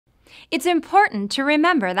It's important to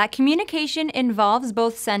remember that communication involves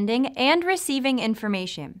both sending and receiving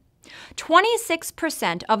information.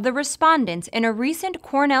 26% of the respondents in a recent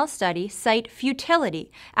Cornell study cite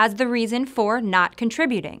futility as the reason for not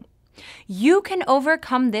contributing. You can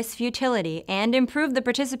overcome this futility and improve the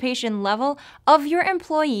participation level of your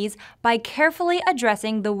employees by carefully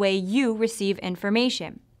addressing the way you receive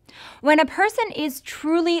information. When a person is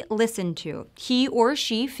truly listened to, he or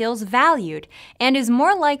she feels valued and is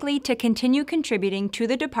more likely to continue contributing to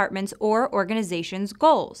the department's or organization's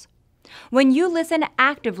goals. When you listen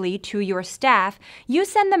actively to your staff, you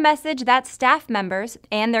send the message that staff members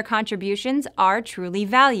and their contributions are truly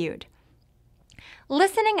valued.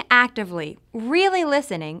 Listening actively, really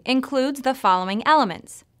listening, includes the following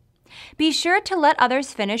elements. Be sure to let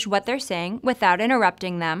others finish what they're saying without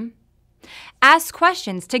interrupting them. Ask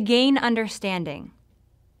questions to gain understanding.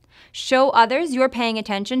 Show others you're paying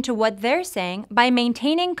attention to what they're saying by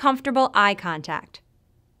maintaining comfortable eye contact.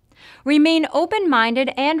 Remain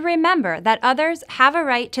open-minded and remember that others have a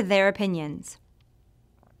right to their opinions.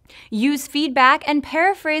 Use feedback and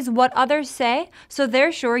paraphrase what others say so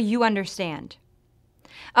they're sure you understand.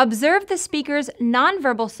 Observe the speaker's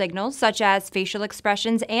nonverbal signals, such as facial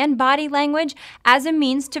expressions and body language, as a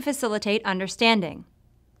means to facilitate understanding.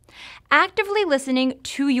 Actively listening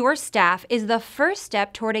to your staff is the first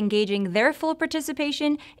step toward engaging their full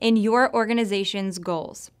participation in your organization's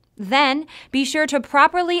goals. Then, be sure to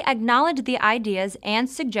properly acknowledge the ideas and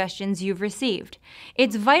suggestions you've received.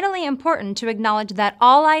 It's vitally important to acknowledge that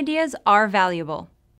all ideas are valuable.